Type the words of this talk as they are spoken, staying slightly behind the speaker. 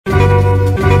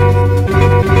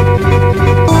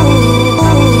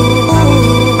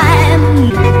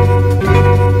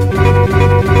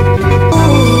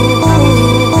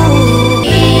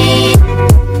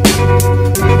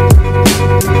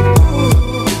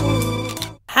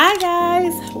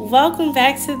welcome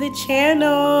back to the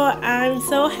channel. I'm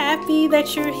so happy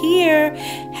that you're here.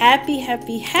 Happy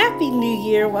New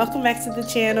Year. Welcome back to the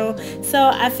channel.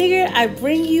 So I figured I'd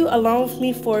bring you along with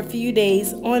me for a few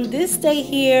days. On this day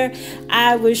here,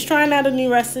 I was trying out a new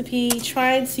recipe,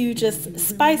 trying to just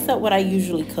spice up what I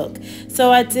usually cook. So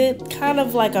I did kind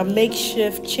of like a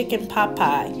makeshift chicken pot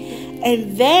pie.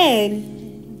 And then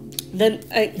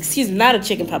excuse me, not a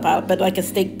chicken pot pie, but like a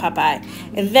steak pot pie.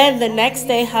 And then the next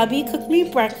day, hubby cooked me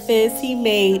breakfast. He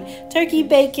made turkey,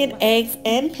 bacon, eggs,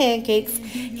 and pancakes.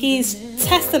 He's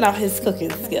testing out his cooking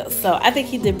skills, so I think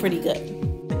he did pretty good.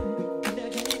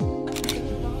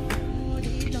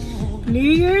 New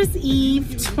Year's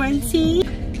Eve 2022.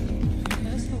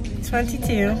 How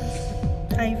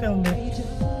you feeling, babe?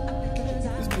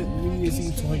 It's New Year's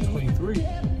Eve 2023.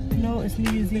 No, it's New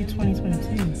Year's Eve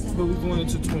 2022. But we're going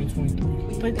into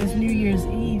 2023. But it's New Year's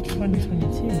Eve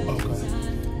 2022.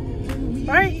 Okay.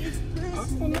 Right? I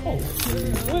don't know.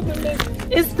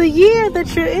 It's the year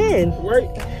that you're in. Right.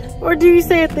 Or do you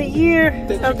say it's the year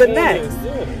of the next?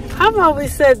 Yeah. I've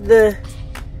always said the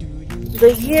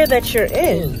year that you're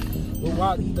in. Well,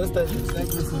 why? That's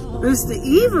exactly. It's the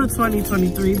eve of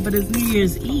 2023, but it's New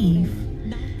Year's Eve.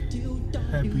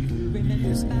 Happy New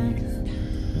Year's Eve.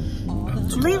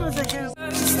 Leave us a hand.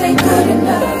 Just ain't good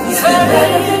enough. You've been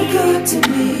better than good to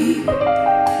me.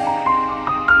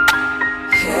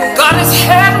 Yeah. God has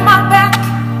had my back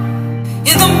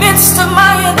in the midst of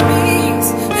my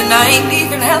enemies, and I ain't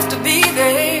even have to be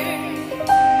there.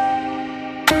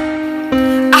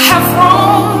 I have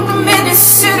roamed many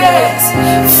cities,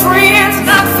 friends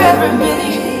not very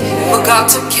many, but God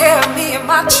took care of me and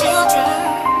my children.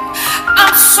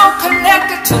 I'm so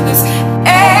connected to this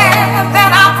air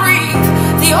that I breathe,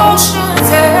 the oceans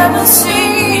and the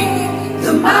sea,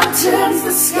 the mountains,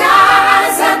 the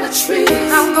skies, and the trees.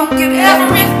 I'm gonna get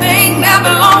everything that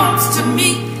belongs to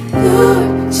me.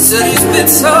 Good, just said he's been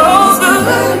so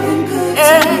good.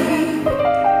 Yeah.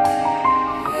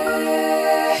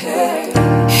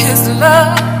 His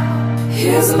love,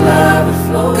 it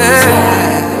flows like a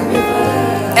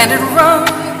river, and it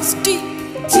runs deep,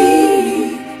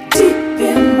 deep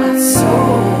in my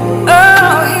soul.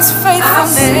 Oh, his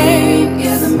faithfulness.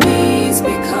 Enemies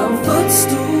become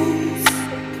footstools,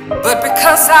 but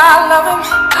because I love him,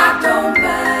 I don't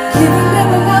mind giving them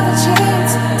another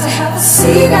chance to have a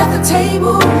seat at the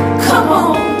table. Come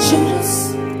on, Judas.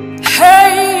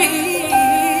 Hey,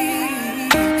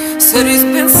 said he's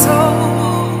been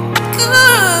so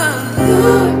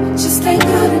good, just ain't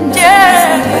good enough.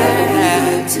 Yeah, better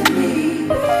than good to me,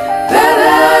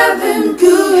 better than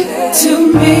good to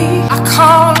me. I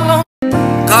call on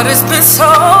God, has been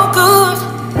so good.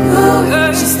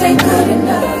 Good, just ain't good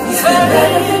enough. He's been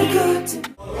better than good to me.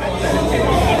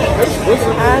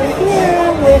 I'm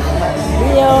here with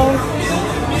Rio.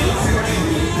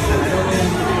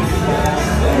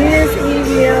 New Year's Eve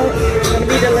meal. It's gonna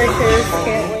be delicious.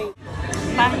 Can't wait.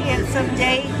 My handsome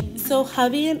date. So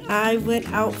hubby and I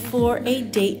went out for a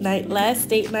date night, last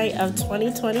date night of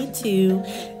 2022,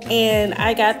 and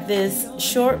I got this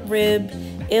short rib.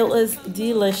 It was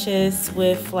delicious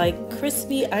with like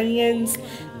crispy onions,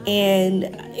 and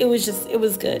it was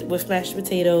good with mashed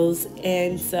potatoes.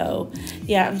 And so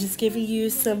yeah, I'm just giving you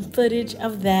some footage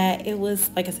of that. It was,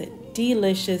 like I said,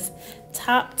 delicious,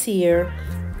 top tier.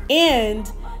 And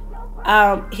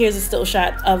here's a still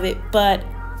shot of it.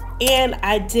 And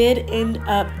I did end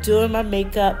up doing my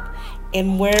makeup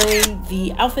and wearing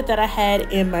the outfit that I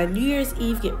had in my New Year's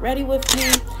Eve get ready with me.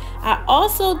 I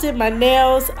also did my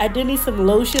nails. I did need some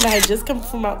lotion. I had just come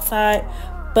from outside,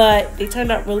 but they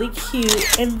turned out really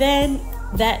cute. And then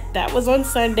that was on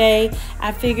Sunday.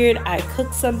 I figured I'd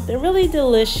cook something really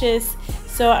delicious.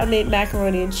 So I made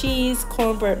macaroni and cheese,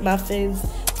 cornbread muffins,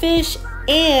 fish,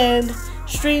 and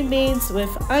string beans with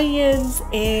onions,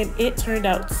 and it turned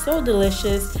out so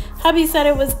delicious. Hubby said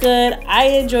it was good. I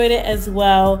enjoyed it as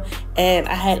well, and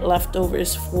I had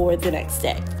leftovers for the next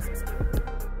day.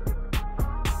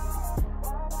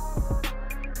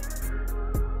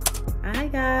 Hi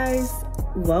guys,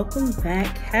 welcome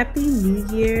back. Happy New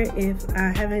Year.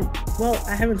 I haven't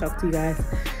talked to you guys.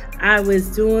 I was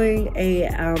doing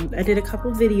I did a couple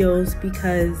videos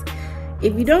because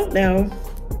if you don't know,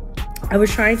 I was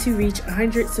trying to reach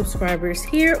 100 subscribers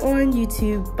here on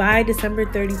YouTube by December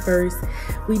 31st.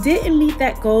 We didn't meet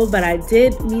that goal, but I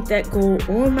did meet that goal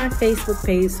on my Facebook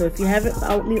page. So if you haven't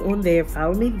followed me on there,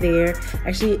 follow me there.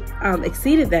 Actually,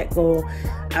 exceeded that goal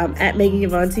at Megan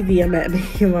Yvonne TV. I'm at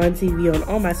Megan Yvonne TV on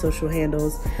all my social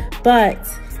handles. But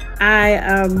I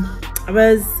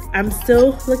I'm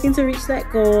still looking to reach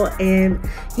that goal, and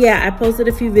yeah, I posted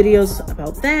a few videos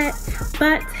about that.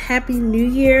 But happy new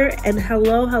year, and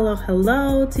hello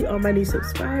to all my new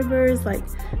subscribers. Like,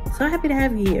 so happy to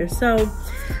have you here. So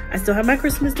I still have my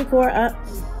Christmas decor up,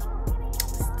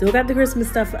 still got the Christmas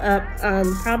stuff up.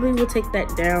 Probably will take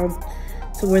that down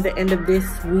toward the end of this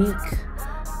week.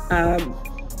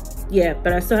 Yeah,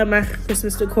 but I still have my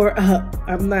Christmas decor up.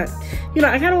 I'm not, you know,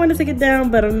 I kind of want to take it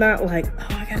down, but I'm not like,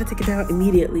 oh, I gotta take it down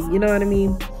immediately, you know what I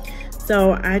mean?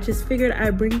 So I just figured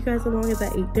I'd bring you guys along as I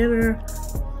ate dinner.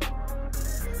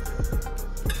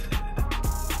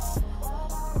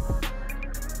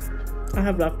 I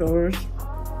have leftovers.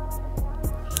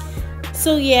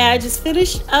 So yeah, I just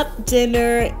finished up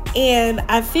dinner, and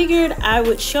I figured I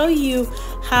would show you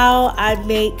how I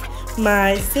make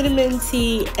my cinnamon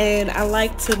tea, and I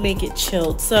like to make it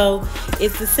chilled. So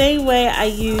it's the same way. I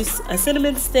use a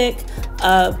cinnamon stick,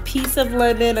 a piece of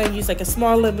lemon, I use like a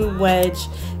small lemon wedge,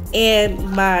 and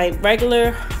my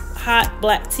regular hot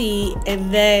black tea,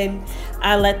 and then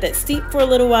I let that steep for a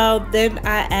little while. Then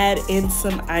I add in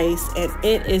some ice, and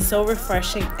it is so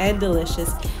refreshing and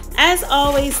delicious. As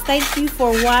always, thank you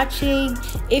for watching.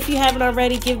 If you haven't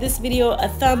already, give this video a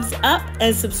thumbs up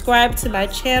and subscribe to my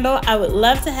channel. I would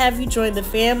love to have you join the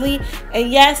family.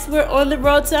 And yes, we're on the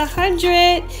road to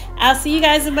 100. I'll see you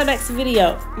guys in my next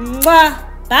video.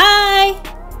 Mwah! Bye!